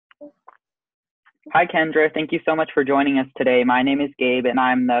Hi, Kendra. Thank you so much for joining us today. My name is Gabe, and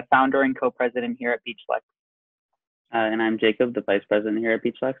I'm the founder and co-president here at Beachlex. And I'm Jacob, the vice president here at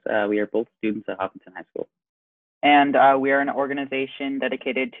Beachlex. We are both students at Hopkinton High School. And we are an organization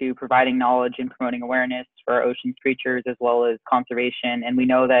dedicated to providing knowledge and promoting awareness for our ocean's creatures as well as conservation. And we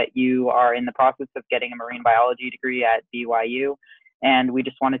know that you are in the process of getting a marine biology degree at BYU. And we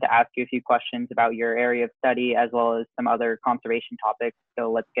just wanted to ask you a few questions about your area of study as well as some other conservation topics.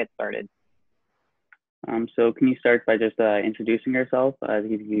 So let's get started. So can you start by just introducing yourself?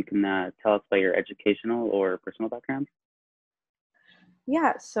 If you can tell us about your educational or personal background.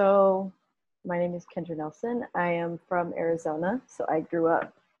 Yeah, so my name is Kendra Nelson. I am from Arizona. So I grew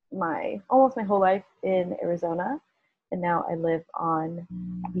up almost my whole life in Arizona. And now I live on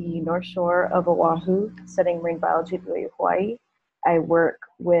the North Shore of Oahu, studying marine biology at BYU Hawaii. I work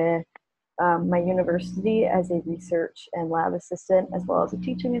with my university as a research and lab assistant, as well as a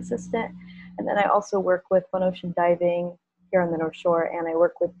teaching assistant. And then I also work with One Ocean Diving here on the North Shore, and I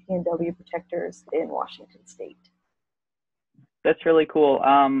work with P&W Protectors in Washington State. That's really cool.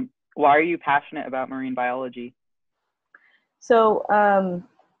 Why are you passionate about marine biology? So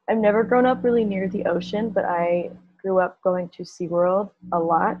I've never grown up really near the ocean, but I grew up going to SeaWorld a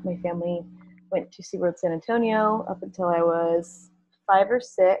lot. My family went to SeaWorld San Antonio up until I was 5 or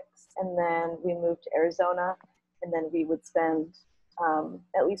 6, and then we moved to Arizona, and then we would spend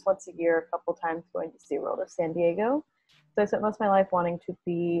at least once a year, a couple times going to SeaWorld of San Diego. So I spent most of my life wanting to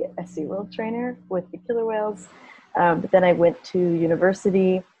be a SeaWorld trainer with the killer whales. But then I went to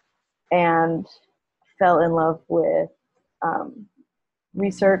university and fell in love with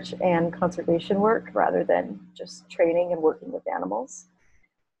research and conservation work rather than just training and working with animals.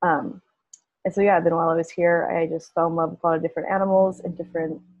 And so, yeah, then while I was here, I just fell in love with a lot of different animals and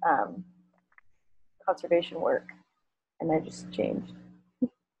different conservation work, and I just changed.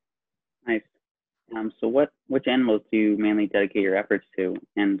 Nice. So which animals do you mainly dedicate your efforts to,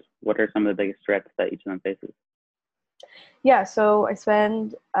 and what are some of the biggest threats that each of them faces? Yeah, so I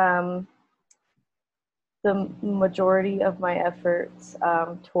spend the majority of my efforts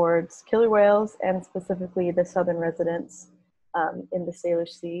towards killer whales, and specifically the southern residents in the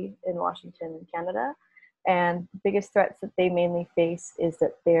Salish Sea in Washington and Canada. And the biggest threats that they mainly face is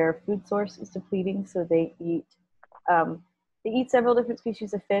that their food source is depleting. So they eat several different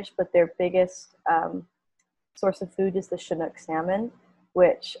species of fish, but their biggest source of food is the Chinook salmon,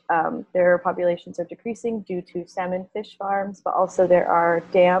 which their populations are decreasing due to salmon fish farms, but also there are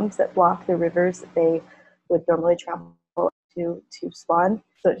dams that block the rivers that they would normally travel to spawn.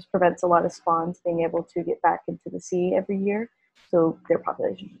 So it just prevents a lot of spawns being able to get back into the sea every year. So their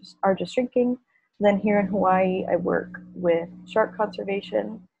populations are just shrinking. Then here in Hawaii, I work with shark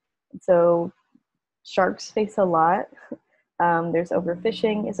conservation. So sharks face a lot. There's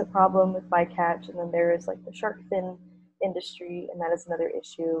overfishing is a problem with bycatch, and then there is like the shark fin industry, and that is another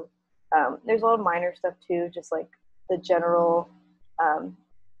issue. There's a lot of minor stuff too, just like the general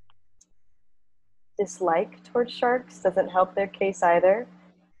dislike towards sharks doesn't help their case either.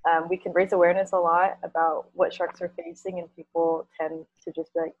 We can raise awareness a lot about what sharks are facing, and people tend to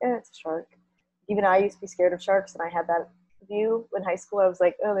just be like, it's a shark. Even I used to be scared of sharks, and I had that view in high school. I was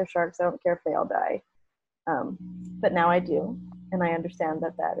like, they're sharks. I don't care if they all die. But now I do, and I understand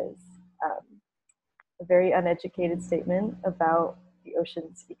that that is a very uneducated statement about the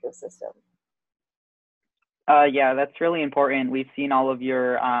ocean's ecosystem. Yeah, that's really important. We've seen all of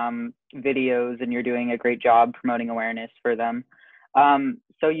your videos, and you're doing a great job promoting awareness for them.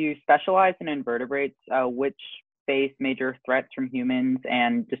 So you specialize in invertebrates, which face major threats from humans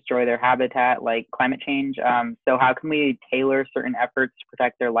and destroy their habitat, like climate change. So how can we tailor certain efforts to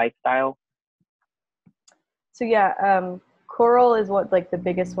protect their lifestyle? So yeah, coral is what like the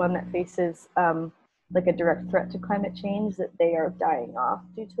biggest one that faces like a direct threat to climate change, that they are dying off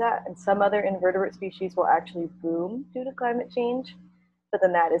due to that. And some other invertebrate species will actually boom due to climate change, but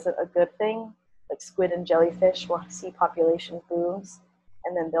then that isn't a good thing. Like squid and jellyfish will see population booms,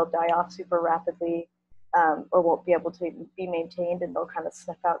 and then they'll die off super rapidly, or won't be able to be maintained, and they'll kind of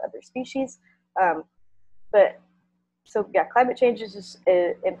snuff out other species. But so yeah, climate change is just,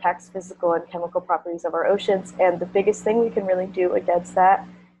 it impacts physical and chemical properties of our oceans, and the biggest thing we can really do against that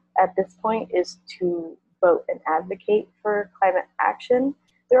at this point is to vote and advocate for climate action.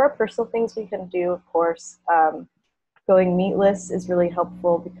 There are personal things we can do, of course. Going meatless is really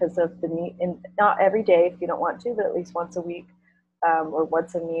helpful because of the meat, and not every day if you don't want to, but at least once a week, or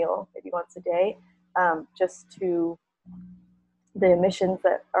once a meal, maybe once a day, just to the emissions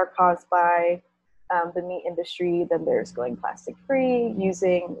that are caused by the meat industry. Then there's going plastic free,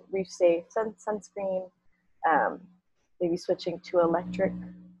 using reef safe sunscreen, maybe switching to electric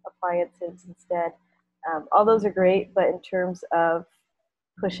appliances instead. All those are great, but in terms of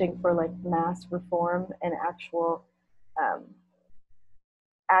pushing for like mass reform and actual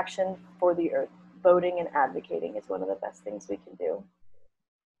action for the earth, voting and advocating is one of the best things we can do.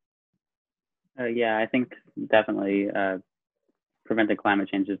 Yeah, I think definitely preventing climate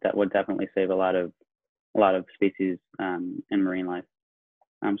changes that would definitely save a lot of species in marine life.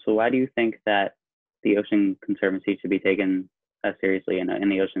 So why do you think that the Ocean Conservancy should be taken seriously in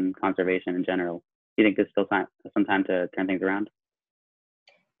the ocean conservation in general? Do you think there's still some time to turn things around?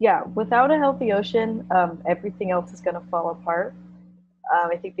 Yeah, without a healthy ocean, everything else is going to fall apart.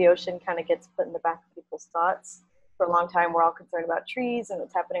 I think the ocean kind of gets put in the back of people's thoughts. For a long time, we're all concerned about trees and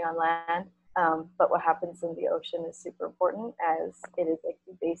what's happening on land. But what happens in the ocean is super important, as it is like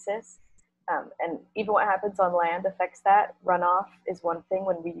the basis. And even what happens on land affects that. Runoff is one thing.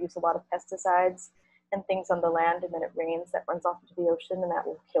 When we use a lot of pesticides and things on the land and then it rains, that runs off into the ocean, and that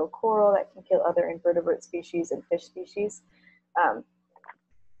will kill coral, that can kill other invertebrate species and fish species,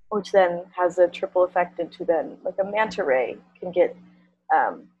 which then has a triple effect into then, like a manta ray can get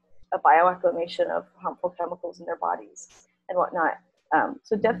a bioacclimation of harmful chemicals in their bodies and whatnot.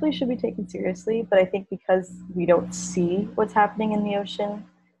 So definitely should be taken seriously, but I think because we don't see what's happening in the ocean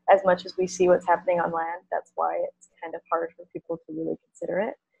as much as we see what's happening on land, that's why it's kind of hard for people to really consider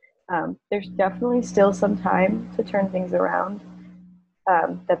it. There's definitely still some time to turn things around.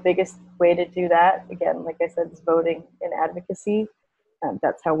 The biggest way to do that, again, like I said, is voting and advocacy.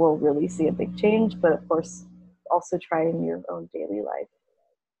 That's how we'll really see a big change, but of course, also try in your own daily life.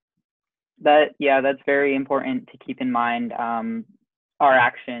 That's very important to keep in mind. Our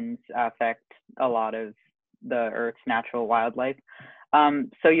actions affect a lot of the Earth's natural wildlife.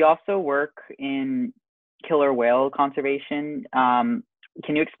 So you also work in killer whale conservation.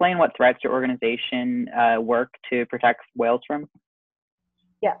 Can you explain what threats your organization work to protect whales from?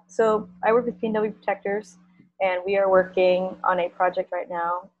 Yeah, so I work with P&W Protectors, and we are working on a project right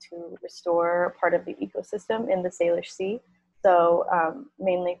now to restore part of the ecosystem in the Salish Sea. So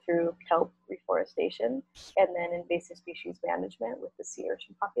mainly through kelp reforestation and then invasive species management with the sea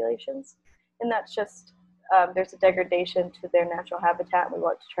urchin populations. And that's just, there's a degradation to their natural habitat, and we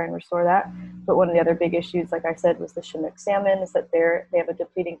want to try and restore that. But one of the other big issues, like I said, was the Chinook salmon, is that they have a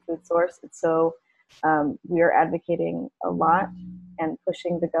depleting food source. And so we are advocating a lot and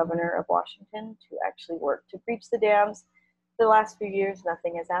pushing the governor of Washington to actually work to breach the dams. The last few years,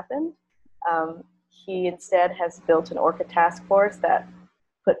 nothing has happened. He instead has built an orca task force that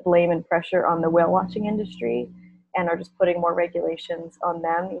put blame and pressure on the whale watching industry and are just putting more regulations on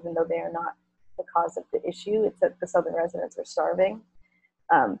them, even though they are not the cause of the issue. It's that the southern residents are starving.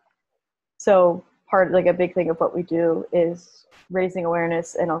 So like a big thing of what we do is raising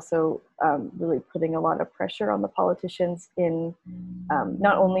awareness and also really putting a lot of pressure on the politicians in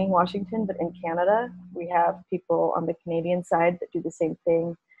not only Washington, but in Canada. We have people on the Canadian side that do the same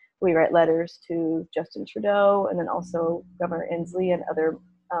thing. We write letters to Justin Trudeau and then also Governor Inslee and other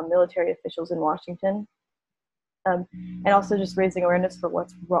military officials in Washington. And also just raising awareness for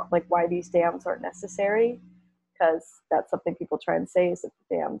what's wrong, like why these dams aren't necessary, because that's something people try and say is that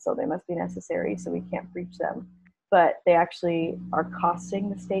the dams, so they must be necessary, so we can't breach them. But they actually are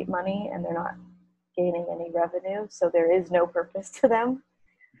costing the state money and they're not gaining any revenue, so there is no purpose to them.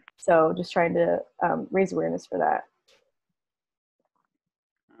 So just trying to raise awareness for that.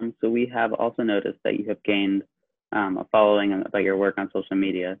 So we have also noticed that you have gained a following about your work on social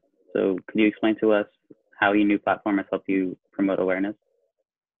media. So could you explain to us how your new platform has helped you promote awareness?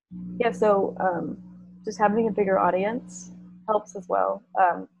 Yeah, so just having a bigger audience helps as well.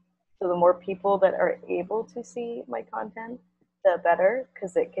 So the more people that are able to see my content, the better,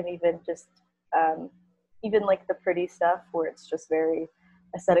 because it can even just, even like the pretty stuff where it's just very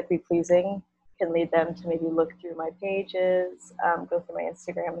aesthetically pleasing can lead them to maybe look through my pages, go through my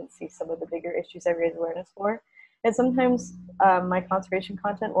Instagram and see some of the bigger issues I raise awareness for. And sometimes my conservation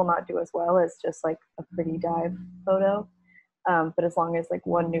content will not do as well as just like a pretty dive photo. But as long as like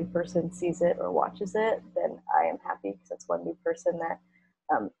one new person sees it or watches it, then I am happy, because it's one new person that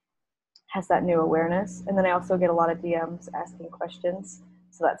has that new awareness. And then I also get a lot of DMs asking questions.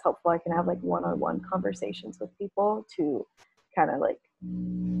 So that's helpful. I can have like one-on-one conversations with people to kind of like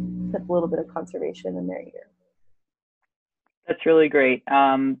put a little bit of conservation in their ear. That's really great.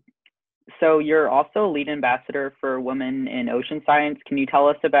 So you're also lead ambassador for Women in Ocean Science. Can you tell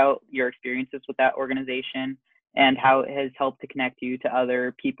us about your experiences with that organization and how it has helped to connect you to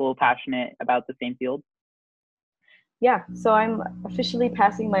other people passionate about the same field? Yeah, so I'm officially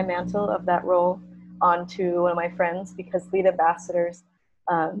passing my mantle of that role on to one of my friends, because lead ambassadors,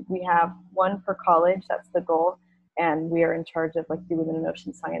 we have one per college, that's the goal. And we are in charge of like the Women in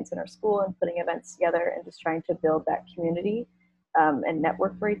Ocean Science in our school and putting events together and just trying to build that community and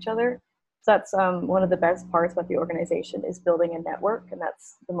network for each other. So that's one of the best parts about the organization is building a network. And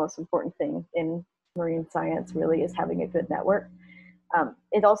that's the most important thing in marine science really, is having a good network.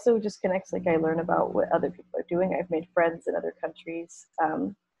 It also just connects, like I learn about what other people are doing. I've made friends in other countries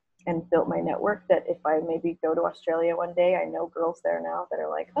and built my network that if I maybe go to Australia one day, I know girls there now that are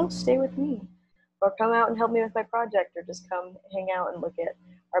like, oh, stay with me, or come out and help me with my project, or just come hang out and look at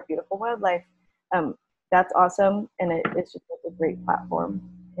our beautiful wildlife. That's awesome. And it's just like a great platform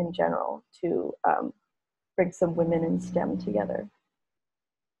in general to bring some women in STEM together.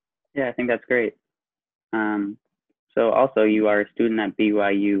 Yeah, I think that's great. So also you are a student at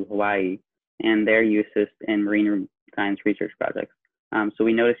BYU Hawaii, and there you assist in marine science research projects. So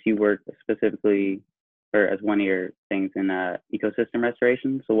we noticed you work specifically, or as one of your things, in ecosystem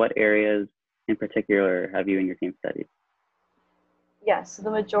restoration. So what areas in particular have you and your team studied? Yes, so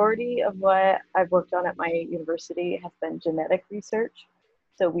the majority of what I've worked on at my university has been genetic research.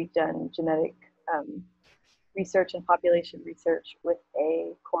 So we've done genetic research and population research with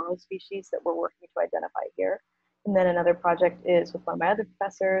a coral species that we're working to identify here. And then another project is with one of my other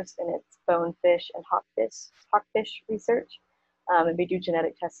professors, and it's bonefish and hawkfish research. And we do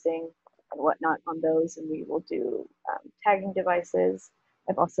genetic testing and whatnot on those, and we will do tagging devices.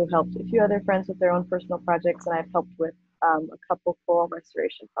 I've also helped a few other friends with their own personal projects, and I've helped with a couple coral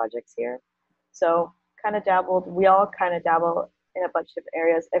restoration projects here. So kind of dabbled, we all kind of dabble in a bunch of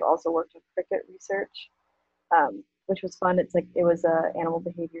areas. I've also worked with cricket research, which was fun. It's like, it was an animal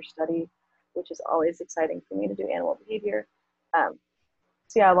behavior study, which is always exciting for me to do animal behavior.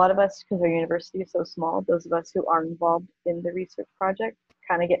 So yeah, a lot of us, because our university is so small, those of us who are involved in the research project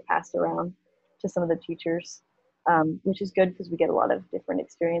kind of get passed around to some of the teachers, which is good because we get a lot of different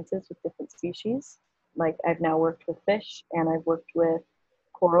experiences with different species. Like I've now worked with fish, and I've worked with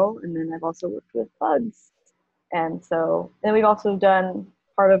coral, and then I've also worked with bugs. And so, and we've also done,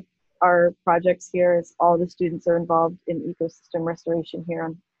 part of our projects here is all the students are involved in ecosystem restoration here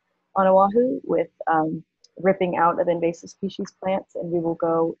on Oahu with ripping out of invasive species plants, and we will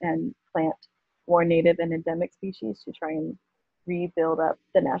go and plant more native and endemic species to try and rebuild up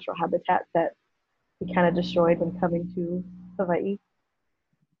the natural habitat that we kind of destroyed when coming to Hawaii.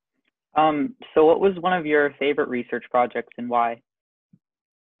 So what was one of your favorite research projects and why?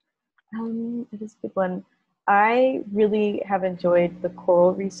 It is a good one. I really have enjoyed the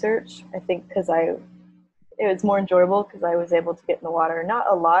coral research. I think because it was more enjoyable because I was able to get in the water, not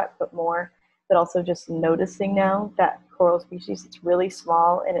a lot, but more, but also just noticing now that coral species, it's really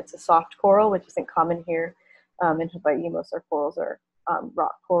small and it's a soft coral, which isn't common here in Hawaii. Most of our corals are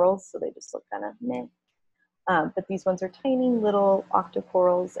rock corals, so they just look kind of meh. But these ones are tiny little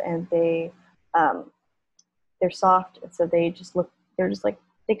octocorals, and they're soft, and so they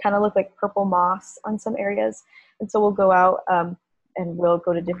kind of look like purple moss on some areas. And so we'll go out and we'll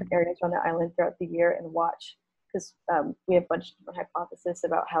go to different areas around the island throughout the year and watch, because we have a bunch of different hypotheses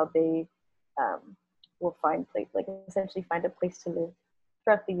about how they will essentially find a place to live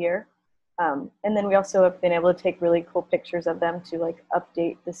throughout the year. And then we also have been able to take really cool pictures of them to like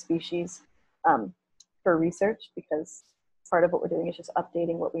update the species for research, because part of what we're doing is just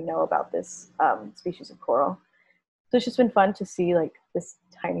updating what we know about this species of coral. So it's just been fun to see like this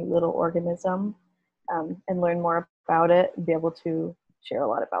tiny little organism and learn more about it and be able to share a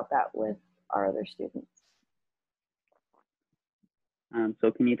lot about that with our other students.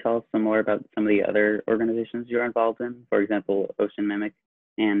 So can you tell us some more about some of the other organizations you're involved in? For example, Ocean Mimic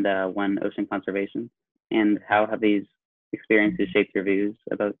and One Ocean Conservation, and how have these experiences shaped your views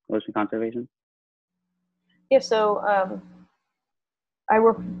about ocean conservation? Yeah, so I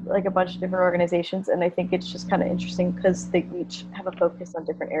work with like a bunch of different organizations, and I think it's just kind of interesting because they each have a focus on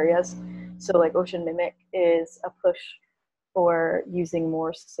different areas. So like Ocean Mimic is a push for using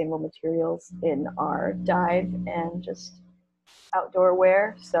more sustainable materials in our dive and just outdoor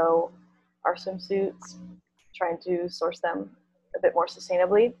wear. So our swimsuits, trying to source them a bit more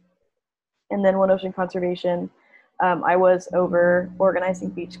sustainably. And then One Ocean Conservation, I was over organizing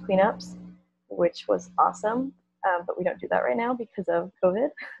beach cleanups, which was awesome. But we don't do that right now because of COVID.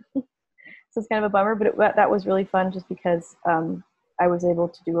 So it's kind of a bummer, but that was really fun just because I was able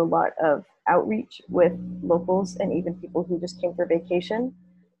to do a lot of outreach with locals and even people who just came for vacation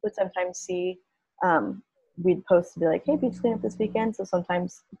would sometimes see, we'd post to be like, hey, beach cleanup this weekend. So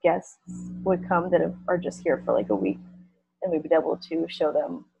sometimes guests would come that are just here for like a week, and we'd be able to show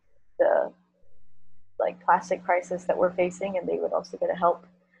them the like plastic crisis that we're facing, and they would also get a help.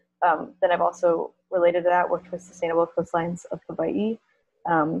 Then I've also, related to that, worked with Sustainable Coastlines of Hawaii.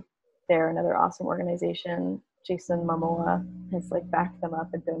 They're another awesome organization. Jason Momoa has like backed them up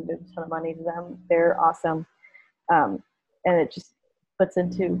and donated a ton of money to them. They're awesome. And it just puts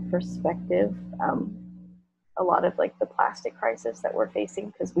into perspective a lot of like the plastic crisis that we're facing,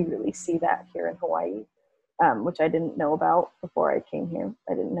 because we really see that here in Hawaii, which I didn't know about before I came here.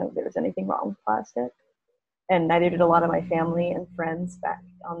 I didn't know there was anything wrong with plastic, and neither did a lot of my family and friends back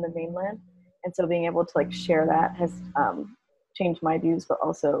on the mainland. And so being able to like share that has changed my views, but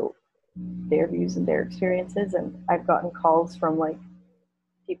also their views and their experiences. And I've gotten calls from like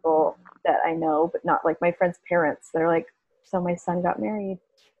people that I know, but not like my friends' parents. They're like, so my son got married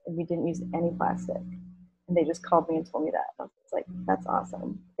and we didn't use any plastic. And they just called me and told me that. I was like, that's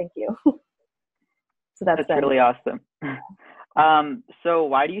awesome. Thank you. So that's really awesome. So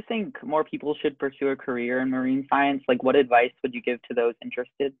why do you think more people should pursue a career in marine science? Like, what advice would you give to those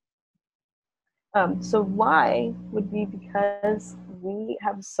interested? So why would be because we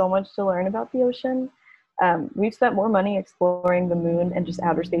have so much to learn about the ocean. We've spent more money exploring the moon and just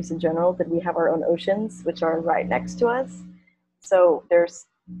outer space in general than we have our own oceans, which are right next to us. So there's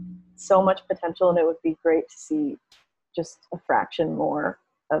so much potential, and it would be great to see just a fraction more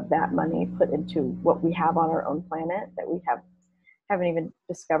of that money put into what we have on our own planet that we haven't even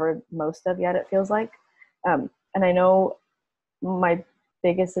discovered most of yet, it feels like. And I know my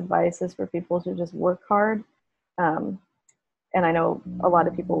biggest advice is for people to just work hard. And I know a lot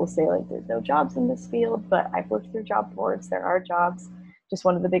of people will say like there's no jobs in this field, but I've looked through job boards, there are jobs. Just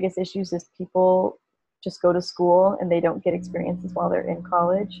one of the biggest issues is people just go to school and they don't get experiences while they're in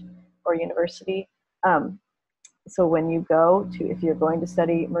college or university. So when you go to, if you're going to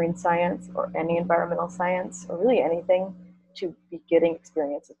study marine science or any environmental science or really anything, to be getting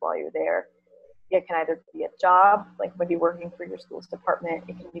experiences while you're there. It can either be a job, like maybe working for your school's department.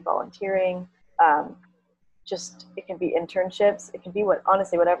 It can be volunteering. It can be internships. It can be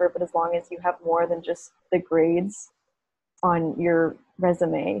honestly, whatever, but as long as you have more than just the grades on your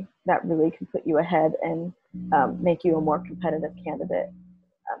resume, that really can put you ahead and make you a more competitive candidate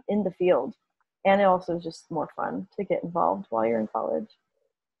in the field. And it also is just more fun to get involved while you're in college.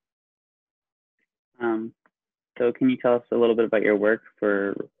 So can you tell us a little bit about your work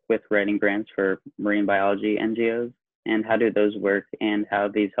with writing grants for marine biology NGOs, and how do those work, and how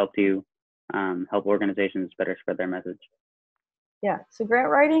these help you help organizations better spread their message? Yeah, so grant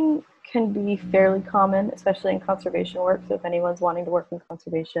writing can be fairly common, especially in conservation work. So if anyone's wanting to work in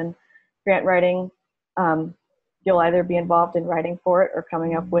conservation, grant writing, you'll either be involved in writing for it or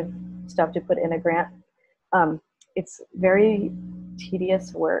coming up with stuff to put in a grant. It's very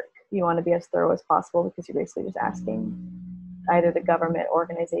tedious work. You want to be as thorough as possible because you're basically just asking either the government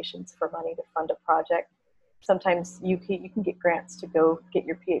organizations for money to fund a project. Sometimes you can get grants to go get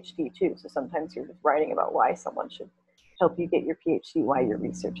your PhD too. So sometimes you're just writing about why someone should help you get your PhD, why your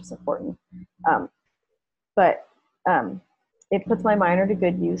research is important. But it puts my minor to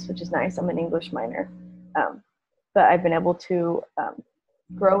good use, which is nice. I'm an English minor. But I've been able to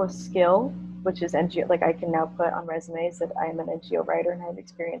grow a skill, which is NGO. Like I can now put on resumes that I am an NGO writer and I have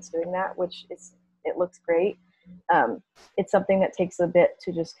experience doing that, which it looks great. It's something that takes a bit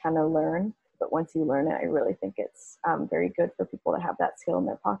to just kind of learn, but once you learn it, I really think it's very good for people to have that skill in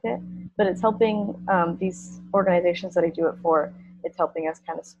their pocket. But it's helping these organizations that I do it for, it's helping us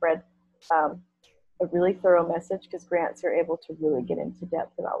kind of spread a really thorough message, because grants are able to really get into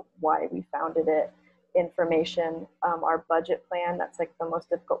depth about why we founded it, information, our budget plan. That's like the most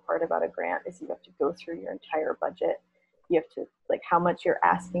difficult part about a grant, is you have to go through your entire budget. You have to like how much you're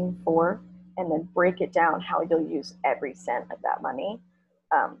asking for, and then break it down how you'll use every cent of that money,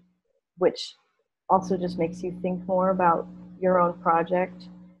 which also just makes you think more about your own project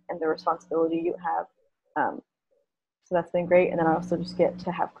and the responsibility you have. So that's been great. And then I also just get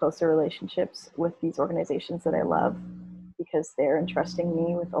to have closer relationships with these organizations that I love, because they're entrusting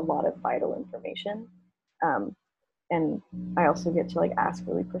me with a lot of vital information. And I also get to like ask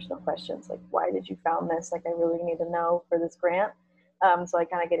really personal questions, like, why did you found this? Like, I really need to know for this grant. So I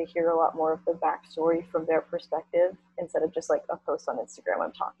kind of get to hear a lot more of the backstory from their perspective, instead of just like a post on Instagram.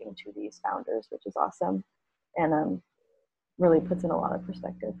 I'm talking to these founders, which is awesome, and really puts in a lot of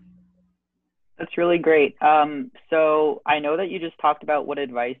perspective. That's really great. So I know that you just talked about what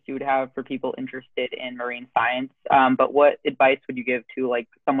advice you would have for people interested in marine science, but what advice would you give to like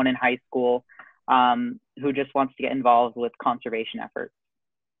someone in high school who just wants to get involved with conservation efforts?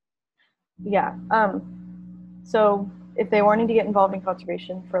 Yeah. So if they wanted to get involved in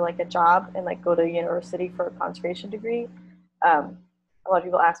conservation for like a job and like go to university for a conservation degree, a lot of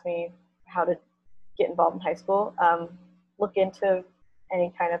people ask me how to get involved in high school. Look into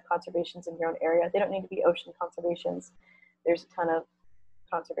any kind of conservations in your own area. They don't need to be ocean conservations. There's a ton of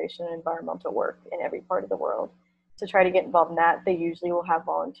conservation and environmental work in every part of the world. To try to get involved in that, they usually will have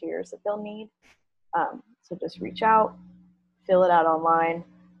volunteers that they'll need. So just reach out, fill it out online.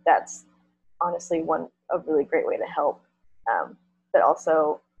 That's honestly a really great way to help. But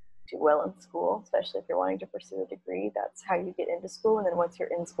also do well in school, especially if you're wanting to pursue a degree. That's how you get into school. And then once you're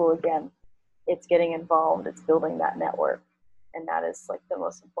in school again, it's getting involved, it's building that network. And that is like the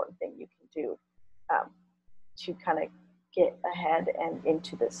most important thing you can do to kind of get ahead and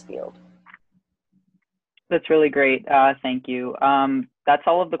into this field. That's really great. Thank you. That's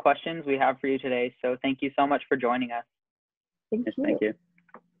all of the questions we have for you today. So thank you so much for joining us. Thank you. Thank you. Of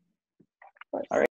course. All right.